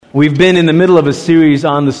We've been in the middle of a series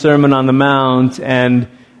on the Sermon on the Mount, and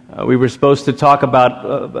we were supposed to talk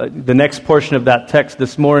about the next portion of that text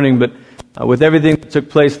this morning, but with everything that took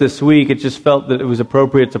place this week, it just felt that it was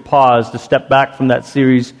appropriate to pause, to step back from that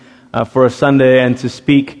series for a Sunday and to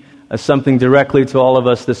speak something directly to all of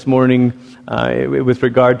us this morning with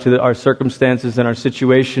regard to our circumstances and our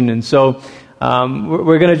situation. And so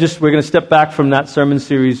we're going to step back from that sermon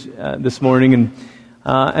series this morning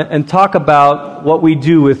and talk about what we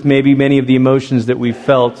do with maybe many of the emotions that we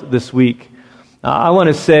felt this week. I want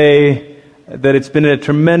to say that it's been a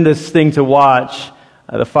tremendous thing to watch.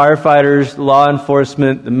 The firefighters, law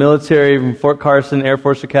enforcement, the military from Fort Carson Air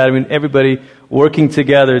Force Academy, and everybody working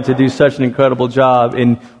together to do such an incredible job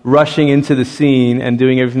in rushing into the scene and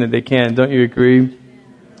doing everything that they can. Don't you agree?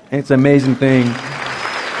 It's an amazing thing.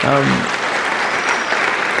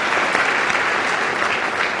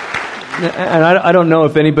 And I don't know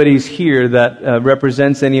if anybody's here that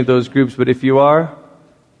represents any of those groups, but if you are,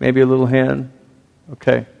 maybe a little hand.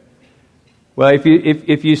 Okay. Well,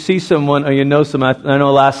 if you see someone or you know someone, I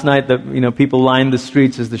know last night that people lined the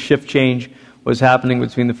streets as the shift change was happening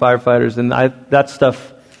between the firefighters, and that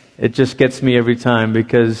stuff, it just gets me every time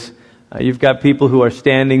because you've got people who are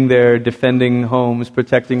standing there defending homes,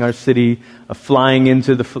 protecting our city, flying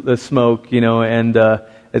into the smoke, and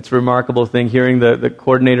it's a remarkable thing hearing the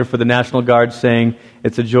coordinator for the National Guard saying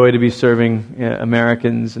it's a joy to be serving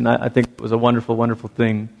Americans, and I think it was a wonderful, wonderful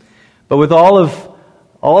thing. But with all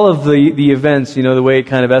of the events, the way it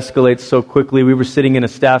kind of escalates so quickly, we were sitting in a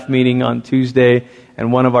staff meeting on Tuesday,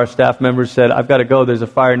 and one of our staff members said, "I've got to go, there's a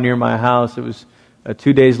fire near my house." It was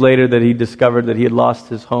 2 days later that he discovered that he had lost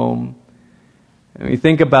his home. And we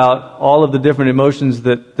think about all of the different emotions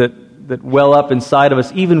that well up inside of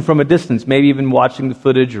us, even from a distance, maybe even watching the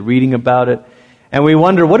footage or reading about it. And we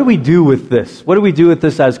wonder, what do we do with this? What do we do with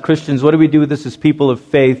this as Christians? What do we do with this as people of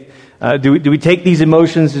faith? Do we take these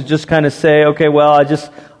emotions and just kind of say, okay, well,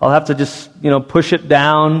 I'll have to just push it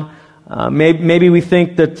down? Maybe we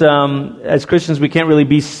think that as Christians we can't really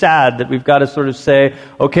be sad, that we've got to sort of say,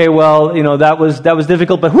 okay, well, that was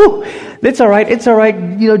difficult, but whew, it's all right.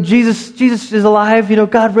 Jesus is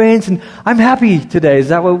alive. God reigns, and I'm happy today. Is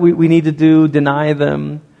that what we need to do? Deny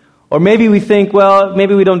them? Or maybe we think, well,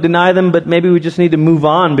 maybe we don't deny them, but maybe we just need to move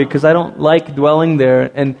on because I don't like dwelling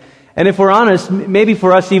there. And if we're honest, maybe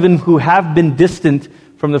for us even who have been distant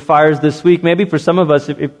from the fires this week, maybe for some of us,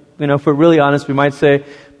 if we're really honest, we might say,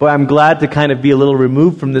 boy, I'm glad to kind of be a little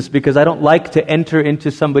removed from this because I don't like to enter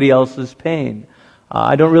into somebody else's pain.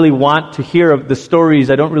 I don't really want to hear of the stories.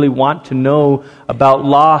 I don't really want to know about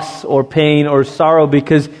loss or pain or sorrow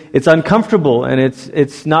because it's uncomfortable and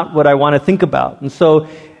it's not what I want to think about. And so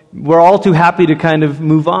we're all too happy to kind of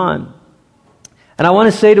move on. And I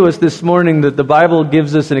want to say to us this morning that the Bible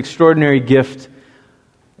gives us an extraordinary gift,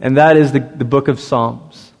 and that is the book of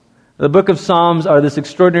Psalms. The book of Psalms are this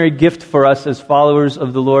extraordinary gift for us as followers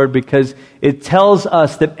of the Lord because it tells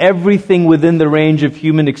us that everything within the range of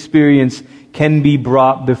human experience can be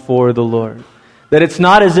brought before the Lord. That it's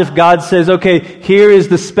not as if God says, okay, here is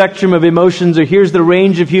the spectrum of emotions or here's the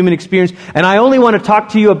range of human experience, and I only want to talk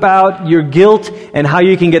to you about your guilt and how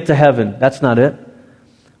you can get to heaven. That's not it.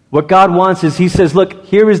 What God wants is He says, look,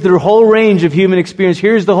 here is the whole range of human experience.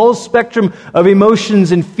 Here's the whole spectrum of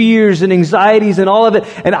emotions and fears and anxieties and all of it.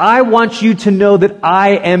 And I want you to know that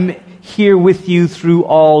I am here with you through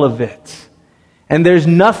all of it. And there's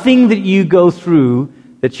nothing that you go through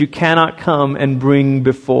that you cannot come and bring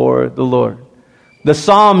before the Lord. The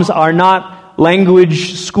Psalms are not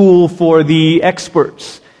language school for the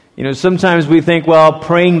experts. Sometimes we think, well,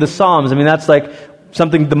 praying the Psalms, that's like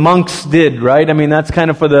something the monks did, right? That's kind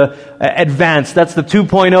of for the advanced. That's the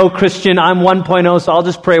 2.0 Christian. I'm 1.0, so I'll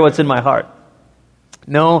just pray what's in my heart.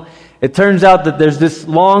 No, it turns out that there's this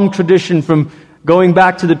long tradition from going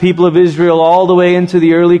back to the people of Israel all the way into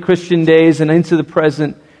the early Christian days and into the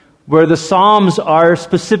present, where the Psalms are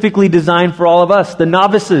specifically designed for all of us, the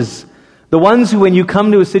novices, the ones who, when you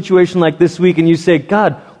come to a situation like this week and you say,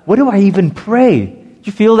 God, what do I even pray? Did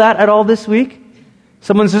you feel that at all this week?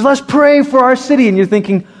 Someone says, let's pray for our city. And you're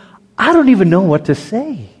thinking, I don't even know what to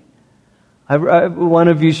say. One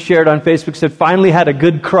of you shared on Facebook, said, finally had a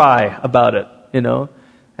good cry about it,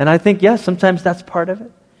 And I think, yes, sometimes that's part of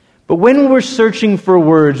it. But when we're searching for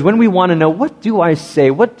words, when we want to know, what do I say?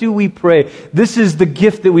 What do we pray? This is the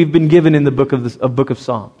gift that we've been given in the book of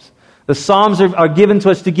Psalms. The Psalms are given to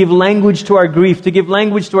us to give language to our grief, to give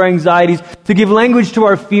language to our anxieties, to give language to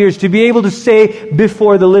our fears, to be able to say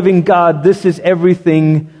before the living God, this is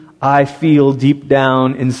everything I feel deep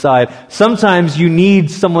down inside. Sometimes you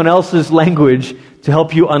need someone else's language to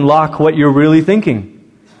help you unlock what you're really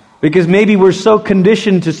thinking. Because maybe we're so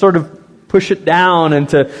conditioned to sort of push it down and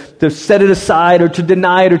to set it aside or to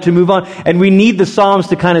deny it or to move on. And we need the Psalms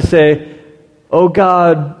to kind of say, oh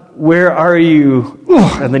God, where are you?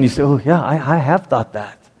 And then you say, oh yeah, I have thought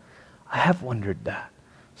that. I have wondered that.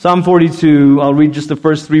 Psalm 42, I'll read just the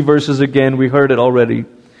first 3 verses again. We heard it already.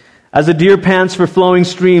 As a deer pants for flowing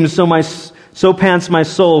streams, so pants my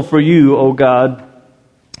soul for you, O God.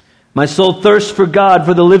 My soul thirsts for God,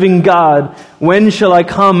 for the living God. When shall I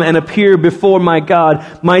come and appear before my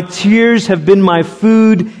God? My tears have been my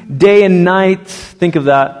food day and night. Think of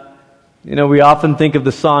that. You know, we often think of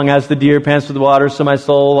the song, as the deer pants for the water, so my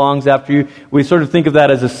soul longs after you. We sort of think of that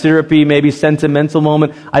as a syrupy, maybe sentimental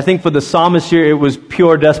moment. I think for the psalmist here, it was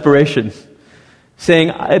pure desperation. Saying,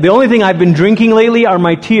 the only thing I've been drinking lately are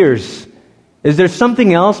my tears. Is there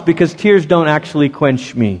something else? Because tears don't actually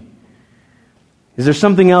quench me. Is there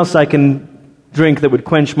something else I can drink that would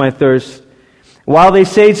quench my thirst? While they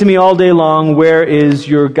say to me all day long, where is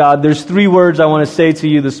your God? There's 3 words I want to say to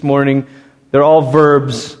you this morning. They're all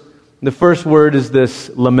verbs. The first word is this: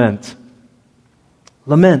 lament.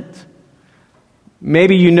 Lament.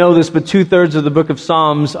 Maybe you know this, but 2/3 of the book of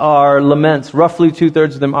Psalms are laments. Roughly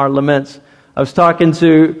 2/3 of them are laments. I was talking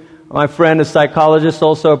to my friend, a psychologist,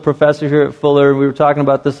 also a professor here at Fuller. We were talking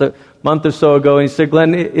about this a month or so ago, and he said,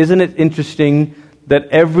 Glenn, isn't it interesting that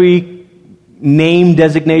every name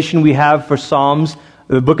designation we have for Psalms,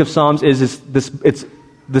 the book of Psalms, it's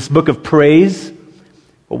this book of praise?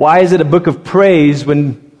 Why is it a book of praise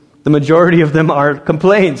when the majority of them are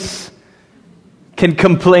complaints? Can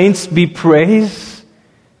complaints be praise?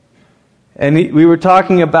 And we were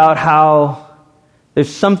talking about how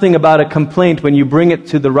there's something about a complaint when you bring it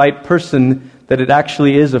to the right person that it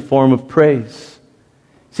actually is a form of praise.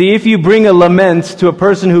 See, if you bring a lament to a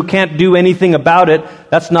person who can't do anything about it,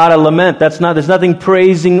 that's not a lament. There's nothing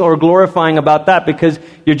praising or glorifying about that, because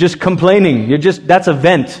you're just complaining. That's a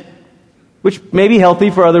vent, which may be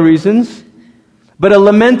healthy for other reasons. But a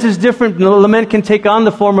lament is different. A lament can take on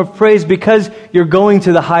the form of praise because you're going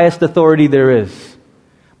to the highest authority there is.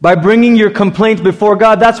 By bringing your complaint before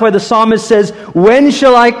God. That's why the psalmist says, when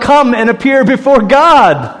shall I come and appear before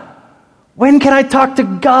God? When can I talk to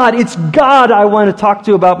God? It's God I want to talk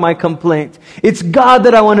to about my complaint. It's God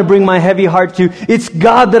that I want to bring my heavy heart to. It's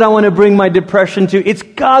God that I want to bring my depression to. It's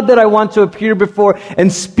God that I want to appear before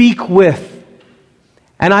and speak with.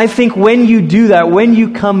 And I think when you do that, when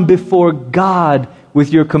you come before God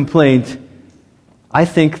with your complaint, I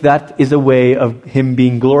think that is a way of Him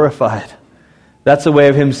being glorified. That's a way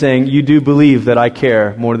of Him saying, you do believe that I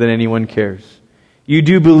care more than anyone cares. You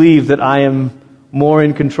do believe that I am more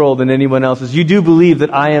in control than anyone else is. You do believe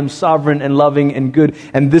that I am sovereign and loving and good,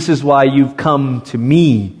 and this is why you've come to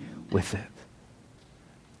me with it.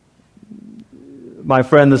 My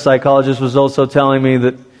friend, the psychologist, was also telling me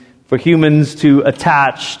that for humans to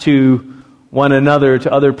attach to one another,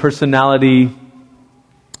 to other personality,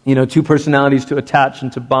 two personalities to attach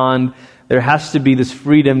and to bond, there has to be this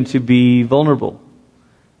freedom to be vulnerable.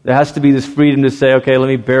 There has to be this freedom to say, okay, let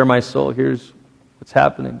me bare my soul. Here's what's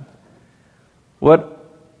happening. What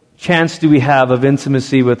chance do we have of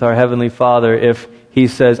intimacy with our Heavenly Father if He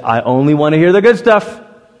says, I only want to hear the good stuff.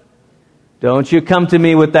 Don't you come to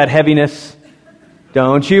me with that heaviness.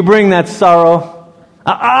 Don't you bring that sorrow.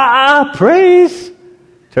 Praise.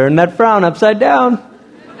 Turn that frown upside down.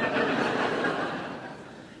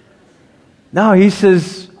 No, He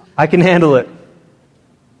says, I can handle it.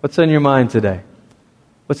 What's on your mind today?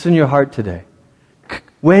 What's in your heart today?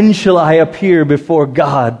 When shall I appear before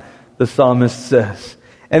God? The psalmist says.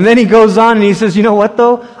 And then he goes on and he says, you know what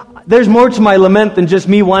though? There's more to my lament than just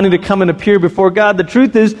me wanting to come and appear before God. The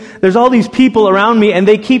truth is, there's all these people around me and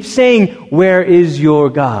they keep saying, where is your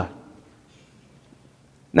God?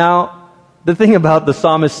 Now, the thing about the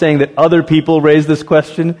psalmist saying that other people raise this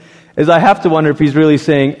question is I have to wonder if he's really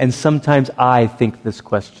saying, and sometimes I think this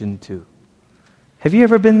question too. Have you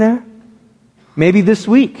ever been there? Maybe this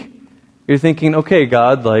week. You're thinking, okay,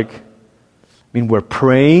 God, we're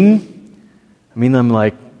praying.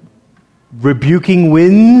 I'm rebuking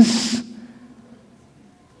winds,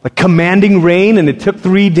 commanding rain, and it took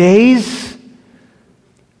 3 days.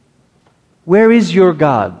 Where is your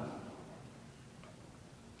God?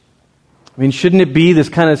 Shouldn't it be this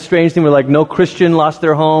kind of strange thing where no Christian lost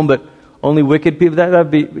their home, but only wicked people? That'd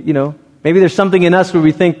be, maybe there's something in us where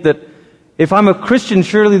we think that if I'm a Christian,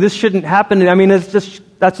 surely this shouldn't happen. That's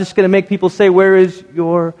just going to make people say, where is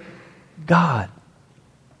your God?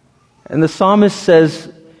 And the psalmist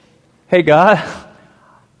says, hey God,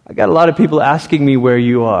 I got a lot of people asking me where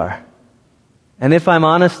you are. And if I'm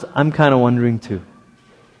honest, I'm kind of wondering too.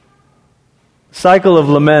 The cycle of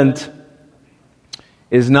lament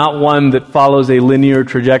is not one that follows a linear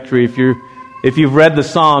trajectory. If you've read the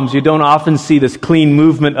Psalms, you don't often see this clean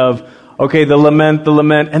movement of, okay, the lament,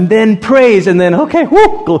 and then praise, and then, okay,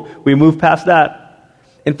 we move past that.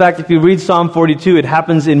 In fact, if you read Psalm 42, it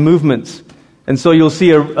happens in movements. And so you'll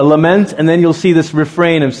see a lament, and then you'll see this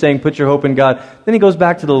refrain of saying, put your hope in God. Then he goes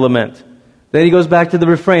back to the lament. Then he goes back to the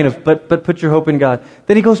refrain of, but put your hope in God.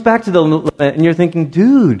 Then he goes back to the lament, and you're thinking,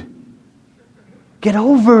 dude, get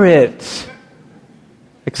over it.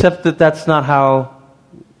 Except that that's not how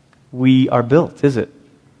we are built, is it?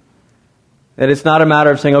 That it's not a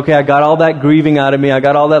matter of saying, okay, I got all that grieving out of me, I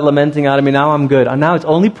got all that lamenting out of me, now I'm good. And now it's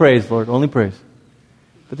only praise, Lord, only praise.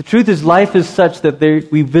 But the truth is, life is such that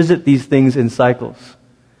we visit these things in cycles.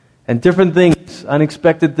 And different things,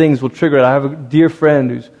 unexpected things will trigger it. I have a dear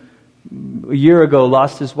friend who's a year ago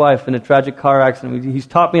lost his wife in a tragic car accident. He's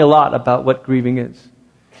taught me a lot about what grieving is.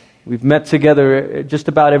 We've met together just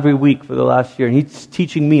about every week for the last year, and he's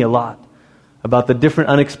teaching me a lot about the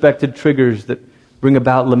different unexpected triggers that bring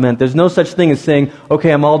about lament. There's no such thing as saying,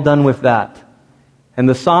 okay, I'm all done with that. And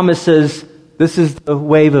the psalmist says, this is the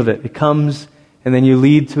wave of it. It comes, and then you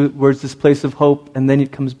lead towards this place of hope, and then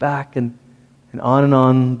it comes back, and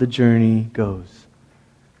on the journey goes.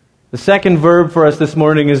 The second verb for us this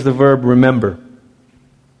morning is the verb remember.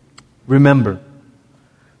 Remember.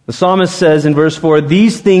 The psalmist says in verse 4,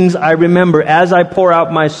 these things I remember as I pour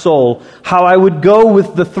out my soul, how I would go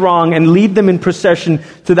with the throng and lead them in procession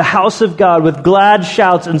to the house of God with glad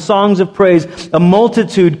shouts and songs of praise, a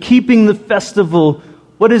multitude keeping the festival.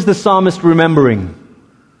 What is the psalmist remembering?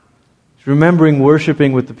 He's remembering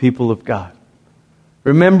worshiping with the people of God.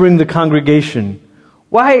 Remembering the congregation.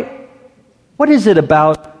 Why? What is it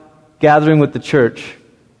about gathering with the church?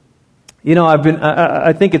 You know,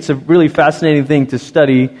 I think it's a really fascinating thing to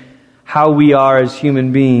study how we are as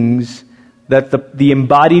human beings, that the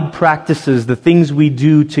embodied practices, the things we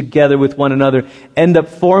do together with one another, end up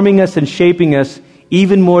forming us and shaping us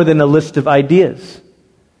even more than a list of ideas.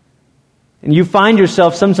 And you find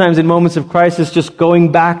yourself sometimes in moments of crisis just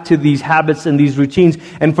going back to these habits and these routines.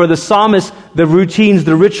 And for the psalmist, the routines,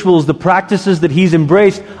 the rituals, the practices that he's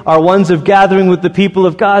embraced are ones of gathering with the people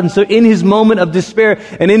of God. And so in his moment of despair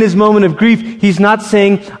and in his moment of grief, he's not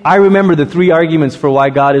saying, I remember the 3 arguments for why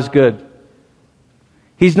God is good.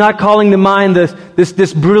 He's not calling to mind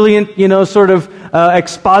this brilliant,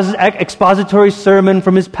 expository sermon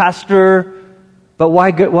from his pastor, but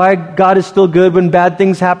why God is still good when bad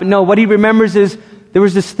things happen. No, what he remembers is there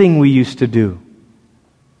was this thing we used to do.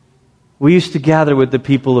 We used to gather with the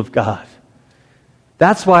people of God.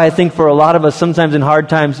 That's why I think for a lot of us, sometimes in hard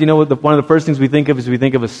times, one of the first things we think of is we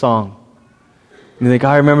think of a song. And you think,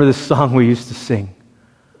 I remember this song we used to sing.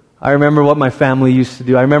 I remember what my family used to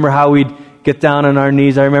do. I remember how we'd get down on our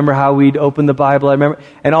knees. I remember how we'd open the Bible.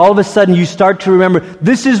 And all of a sudden you start to remember,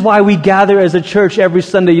 this is why we gather as a church every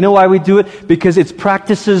Sunday. You know why we do it? Because it's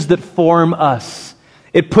practices that form us.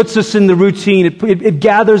 It puts us in the routine. It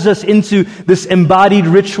gathers us into this embodied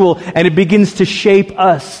ritual, and it begins to shape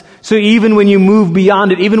us. So even when you move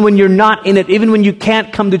beyond it, even when you're not in it, even when you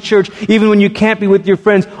can't come to church, even when you can't be with your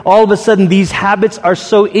friends, all of a sudden these habits are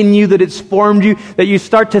so in you that it's formed you, that you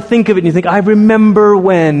start to think of it and you think, I remember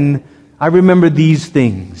these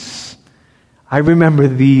things. I remember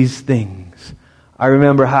these things. I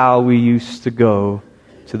remember how we used to go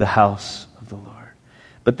to the house of the Lord.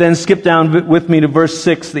 But then skip down with me to verse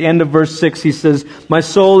 6. The end of verse 6, he says, my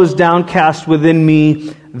soul is downcast within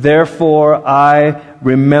me, therefore I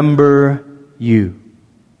remember you.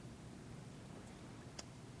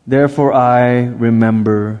 Therefore I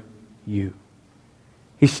remember you.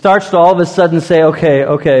 He starts to all of a sudden say,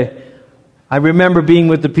 okay, I remember being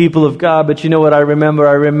with the people of God, but you know what I remember?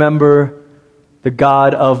 I remember the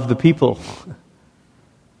God of the people.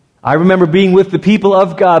 I remember being with the people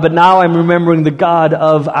of God, but now I'm remembering the God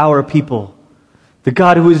of our people. The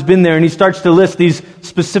God who has been there. And he starts to list these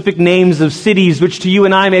specific names of cities, which to you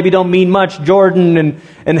and I maybe don't mean much. Jordan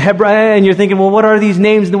and Hebron. And you're thinking, well, what are these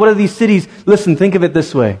names and what are these cities? Listen, think of it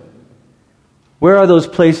this way. Where are those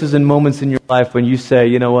places and moments in your life when you say,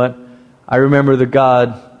 you know what? I remember the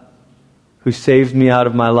God who saved me out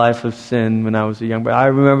of my life of sin when I was a young boy. I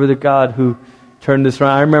remember the God who turned this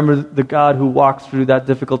around. I remember the God who walked through that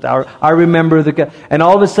difficult hour. I remember the God. And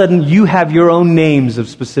all of a sudden, you have your own names of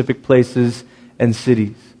specific places and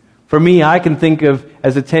cities. For me, I can think of,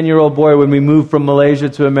 as a 10-year-old boy, when we moved from Malaysia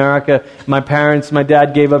to America, my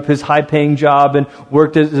dad gave up his high-paying job and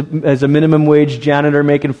worked as a minimum wage janitor,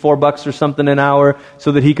 making $4 or something an hour,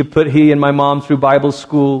 so that he could put he and my mom through Bible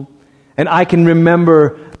school. And I can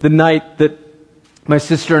remember the night that my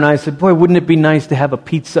sister and I said, wouldn't it be nice to have a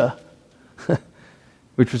pizza?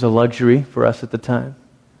 Which was a luxury for us at the time.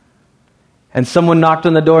 And someone knocked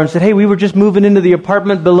on the door and said, "Hey, we were just moving into the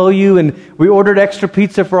apartment below you, and we ordered extra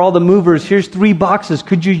pizza for all the movers. Here's 3 boxes.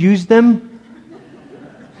 Could you use them?"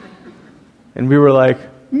 And we were like,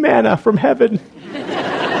 "Manna from heaven."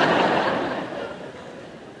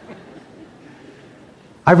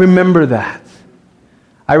 I remember that.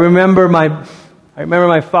 I remember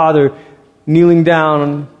my father kneeling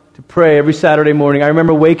down to pray every Saturday morning. I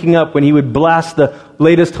remember waking up when he would blast the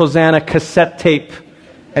latest Hosanna cassette tape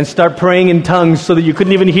and start praying in tongues so that you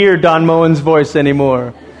couldn't even hear Don Moen's voice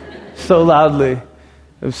anymore. So loudly.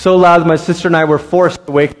 It was so loud that my sister and I were forced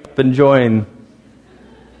to wake up and join.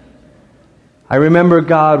 I remember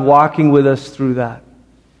God walking with us through that.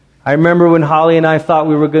 I remember when Holly and I thought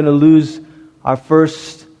we were going to lose our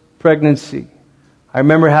first pregnancy. I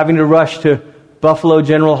remember having to rush to Buffalo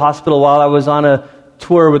General Hospital while I was on a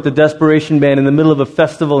tour with the Desperation Band in the middle of a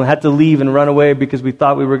festival and had to leave and run away because we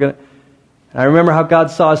thought we were going to... I remember how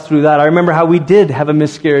God saw us through that. I remember how we did have a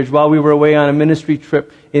miscarriage while we were away on a ministry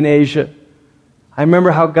trip in Asia. I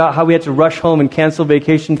remember how we had to rush home and cancel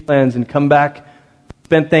vacation plans and come back,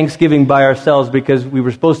 spent Thanksgiving by ourselves because we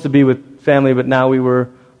were supposed to be with family, but now we were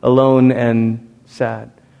alone and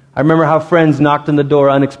sad. I remember how friends knocked on the door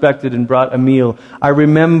unexpected and brought a meal. I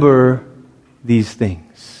remember these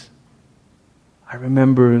things. I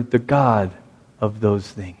remember the God of those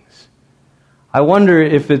things. I wonder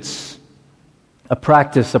if it's a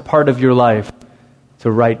practice, a part of your life,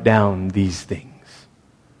 to write down these things.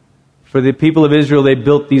 For the people of Israel, they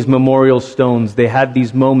built these memorial stones. They had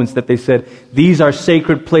these moments that they said, these are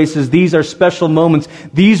sacred places, these are special moments.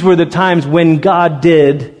 These were the times when God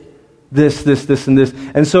did this, and this.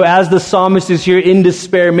 And so as the psalmist is here in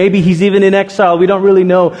despair, maybe he's even in exile, we don't really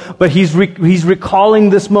know, but he's recalling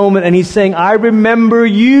this moment and he's saying, I remember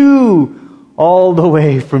you all the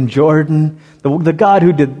way from Jordan. The God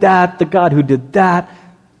who did that, the God who did that.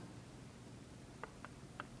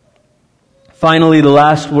 Finally, the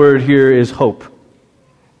last word here is hope.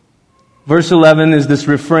 Verse 11 is this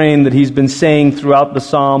refrain that he's been saying throughout the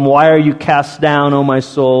psalm. Why are you cast down, O my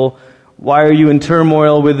soul? Why are you in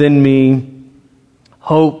turmoil within me?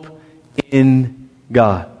 Hope in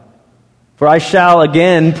God. For I shall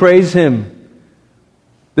again praise Him.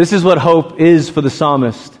 This is what hope is for the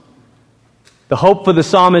psalmist. The hope for the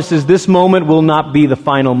psalmist is this moment will not be the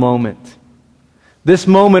final moment. This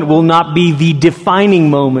moment will not be the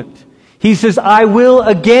defining moment. He says, I will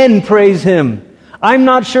again praise Him. I'm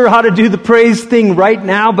not sure how to do the praise thing right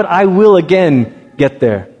now, but I will again get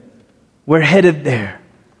there. We're headed there.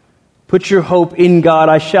 Put your hope in God.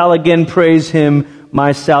 I shall again praise Him,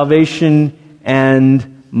 my salvation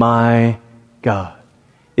and my God.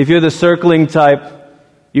 If you're the circling type,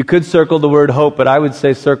 you could circle the word hope, but I would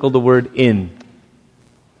say circle the word in.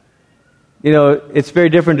 You know, it's very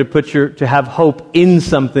different to have hope in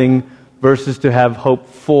something versus to have hope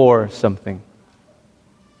for something.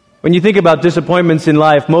 When you think about disappointments in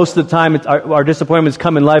life, most of the time our disappointments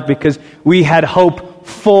come in life because we had hope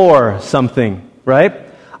for something, right?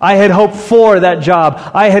 I had hoped for that job.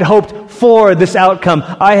 I had hoped for this outcome.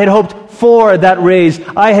 I had hoped for that raise.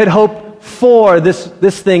 I had hoped for this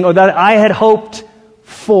thing or that I had hoped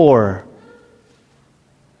for.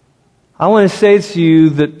 I want to say to you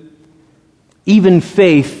that even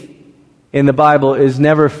faith in the Bible is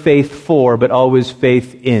never faith for, but always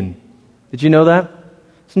faith in. Did you know that?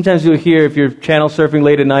 Sometimes you'll hear, if you're channel surfing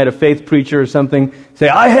late at night, a faith preacher or something say,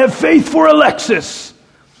 I have faith for Alexis.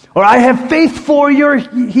 Or I have faith for your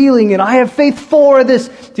healing, and I have faith for this.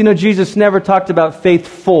 Do you know Jesus never talked about faith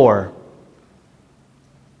for?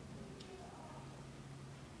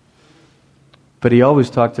 But He always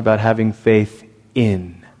talked about having faith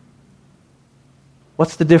in.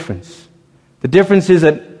 What's the difference? The difference is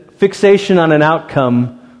a fixation on an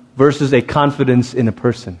outcome versus a confidence in a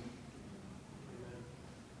person.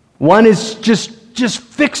 One is just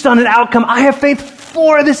fixed on an outcome. I have faith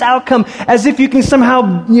for this outcome, as if you can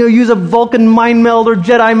somehow use a Vulcan mind meld or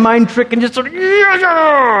Jedi mind trick and just sort of...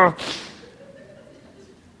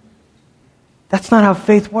 That's not how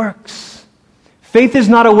faith works. Faith is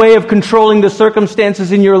not a way of controlling the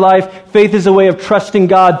circumstances in your life. Faith is a way of trusting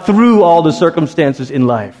God through all the circumstances in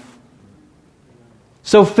life.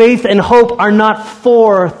 So faith and hope are not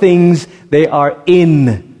for things, they are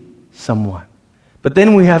in someone. But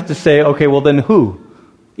then we have to say, okay, well then who?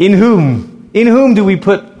 In whom? In whom do we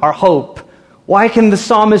put our hope? Why can the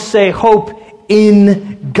psalmist say hope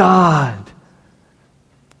in God?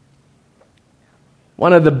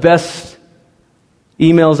 One of the best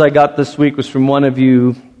emails I got this week was from one of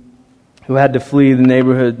you who had to flee the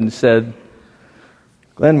neighborhood and said,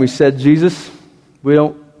 Glenn, we said, Jesus, we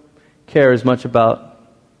don't care as much about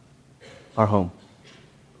our home.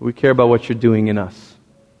 We care about what you're doing in us.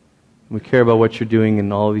 We care about what you're doing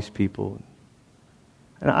in all of these people.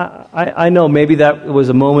 And I know maybe that was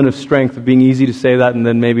a moment of strength of being easy to say that, and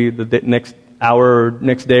then maybe the next hour or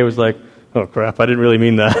next day was like, oh crap, I didn't really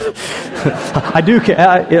mean that. I do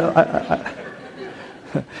care.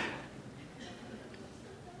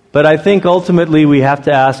 But I think ultimately we have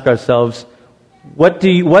to ask ourselves, what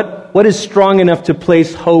is strong enough to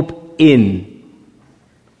place hope in?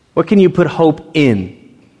 What can you put hope in?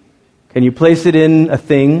 Can you place it in a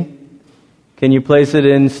thing? Can you place it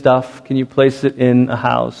in stuff? Can you place it in a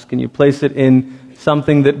house? Can you place it in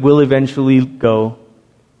something that will eventually go?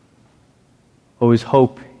 Always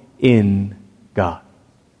hope in God.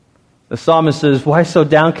 The psalmist says, why so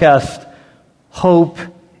downcast? Hope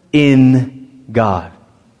in God.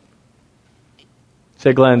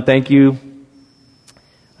 Say, Glenn, thank you.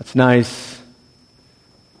 That's nice.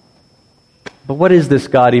 But what is this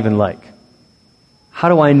God even like? How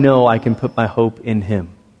do I know I can put my hope in Him?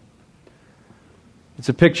 It's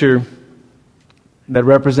a picture that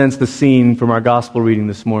represents the scene from our gospel reading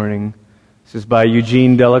this morning. This is by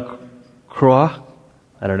Eugene Delacroix.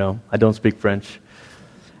 I don't know. I don't speak French.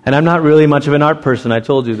 And I'm not really much of an art person. I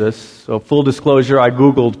told you this. So full disclosure, I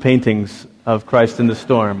Googled paintings of Christ in the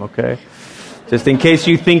Storm, okay? Just in case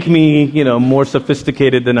you think me, more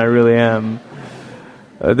sophisticated than I really am.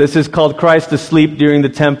 This is called Christ Asleep During the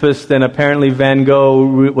Tempest, and apparently Van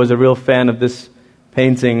Gogh was a real fan of this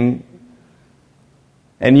painting.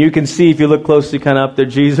 And you can see, if you look closely kind of up there,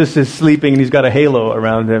 Jesus is sleeping and he's got a halo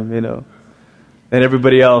around him, And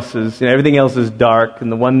everybody else is, everything else is dark,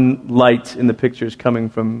 and the one light in the picture is coming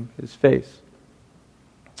from his face.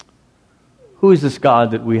 Who is this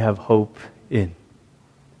God that we have hope in?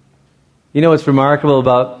 What's remarkable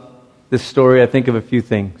about this story? I think of a few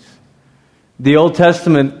things. The Old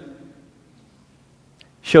Testament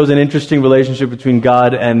shows an interesting relationship between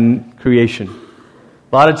God and creation.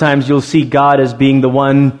 A lot of times you'll see God as being the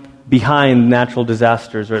one behind natural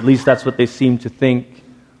disasters, or at least that's what they seem to think.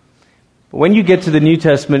 But when you get to the New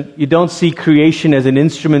Testament, you don't see creation as an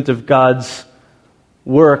instrument of God's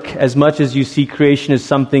work as much as you see creation as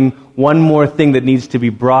one more thing that needs to be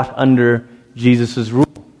brought under Jesus' rule.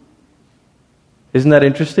 Isn't that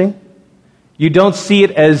interesting? You don't see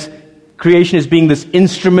it as creation as being this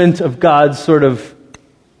instrument of God's sort of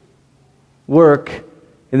work.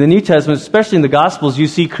 In the New Testament, especially in the Gospels, you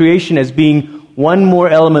see creation as being one more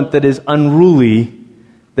element that is unruly,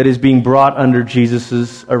 that is being brought under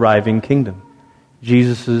Jesus' arriving kingdom,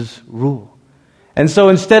 Jesus' rule. And so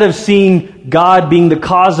instead of seeing God being the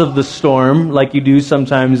cause of the storm, like you do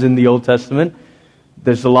sometimes in the Old Testament,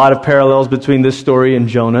 there's a lot of parallels between this story and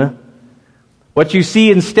Jonah. What you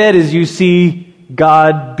see instead is you see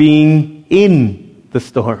God being in the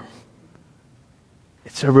storm.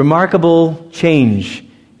 It's a remarkable change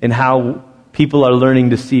in how people are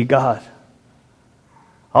learning to see God.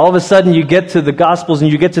 All of a sudden you get to the Gospels and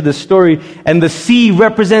you get to this story, and the sea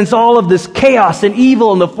represents all of this chaos and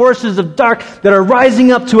evil and the forces of dark that are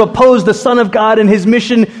rising up to oppose the Son of God and His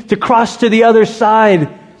mission to cross to the other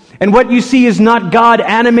side. And what you see is not God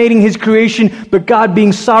animating His creation, but God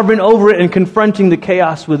being sovereign over it and confronting the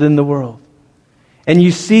chaos within the world. And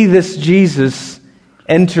you see this Jesus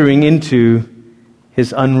entering into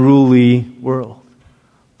His unruly world.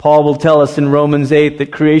 Paul will tell us in Romans 8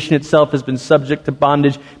 that creation itself has been subject to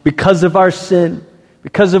bondage because of our sin,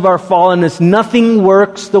 because of our fallenness. Nothing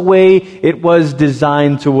works the way it was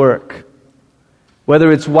designed to work,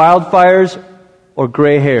 whether it's wildfires or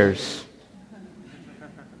gray hairs.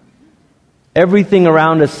 Everything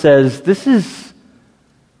around us says, this is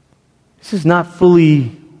not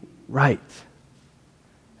fully right.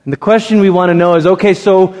 And the question we want to know is, okay,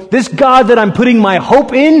 so this God that I'm putting my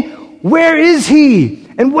hope in, where is He?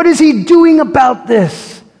 And what is He doing about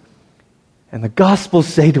this? And the Gospels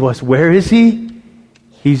say to us, where is He?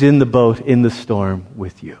 He's in the boat, in the storm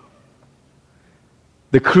with you.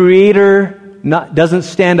 The Creator doesn't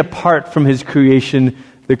stand apart from His creation.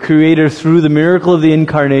 The Creator, through the miracle of the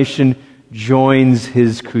Incarnation, joins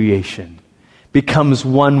His creation, becomes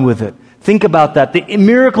one with it. Think about that. The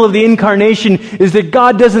miracle of the Incarnation is that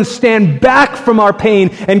God doesn't stand back from our pain,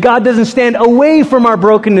 and God doesn't stand away from our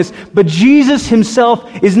brokenness, but Jesus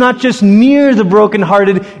Himself is not just near the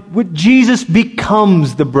brokenhearted, Jesus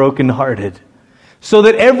becomes the brokenhearted. So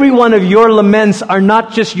that every one of your laments are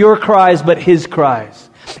not just your cries, but His cries.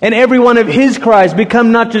 And every one of His cries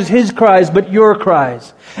become not just His cries, but your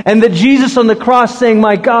cries. And that Jesus on the cross saying,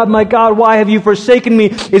 my God, why have you forsaken me?"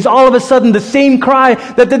 is all of a sudden the same cry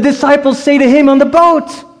that the disciples say to Him on the boat.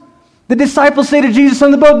 The disciples say to Jesus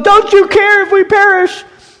on the boat, "Don't you care if we perish?"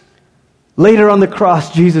 Later on the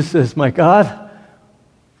cross, Jesus says, "My God,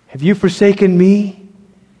 Have you forsaken me?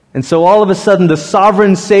 And so all of a sudden, the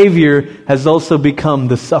sovereign Savior has also become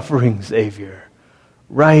the suffering Savior,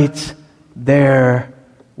 right there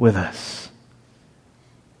with us.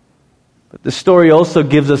 But the story also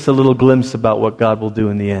gives us a little glimpse about what God will do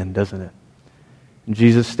in the end, doesn't it? And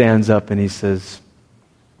Jesus stands up and he says,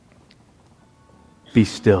 be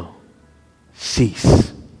still,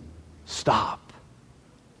 cease, stop,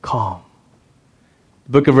 calm.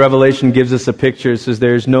 The book of Revelation gives us a picture. It says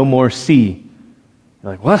there's no more sea.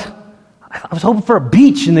 You're like, what? I was hoping for a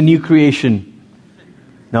beach in the new creation.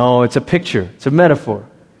 No, it's a picture. It's a metaphor.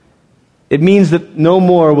 It means that no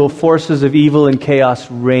more will forces of evil and chaos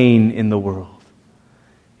reign in the world.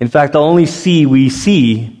 In fact, the only sea we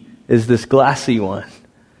see is this glassy one,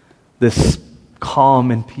 this calm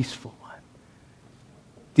and peaceful one.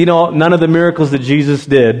 Do you know, none of the miracles that Jesus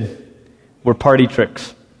did were party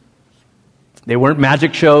tricks. They weren't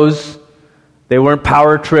magic shows. They weren't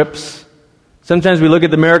power trips. Sometimes we look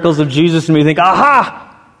at the miracles of Jesus and we think, aha!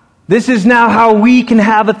 This is now how we can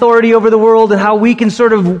have authority over the world and how we can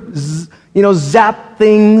sort of, zap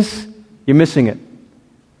things. You're missing it.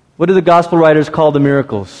 What do the gospel writers call the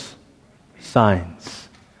miracles? Signs.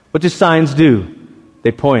 What do signs do?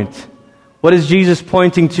 They point. What is Jesus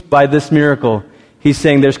pointing to by this miracle? He's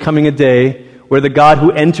saying there's coming a day where the God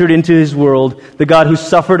who entered into his world, the God who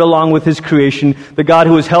suffered along with his creation, the God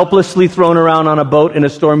who was helplessly thrown around on a boat in a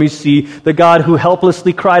stormy sea, the God who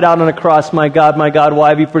helplessly cried out on a cross, my God, why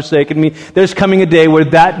have you forsaken me? There's coming a day where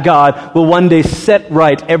that God will one day set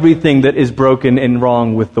right everything that is broken and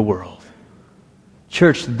wrong with the world.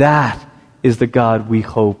 Church, that is the God we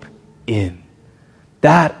hope in.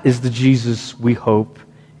 That is the Jesus we hope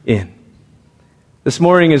in. This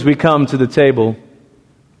morning as we come to the table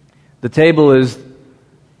is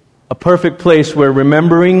a perfect place where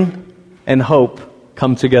remembering and hope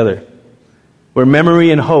come together. Where memory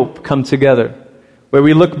and hope come together. Where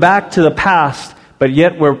we look back to the past, but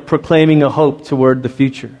yet we're proclaiming a hope toward the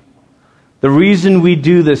future. The reason we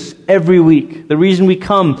do this every week, the reason we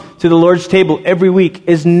come to the Lord's table every week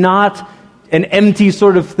is not an empty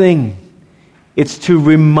sort of thing. It's to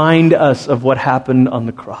remind us of what happened on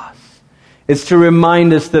the cross. It's to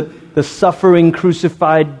remind us that the suffering,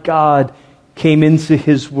 crucified God came into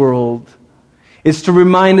his world. It's to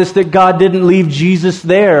remind us that God didn't leave Jesus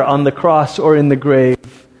there on the cross or in the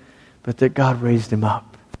grave, but that God raised him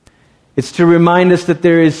up. It's to remind us that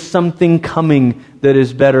there is something coming that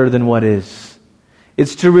is better than what is.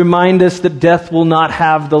 It's to remind us that death will not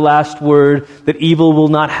have the last word, that evil will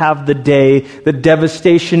not have the day, that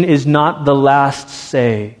devastation is not the last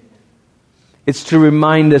say. It's to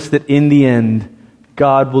remind us that in the end,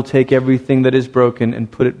 God will take everything that is broken and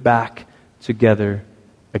put it back together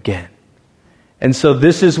again. And so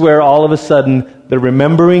this is where all of a sudden the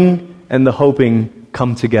remembering and the hoping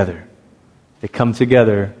come together. They come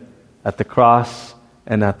together at the cross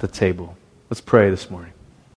and at the table. Let's pray this morning.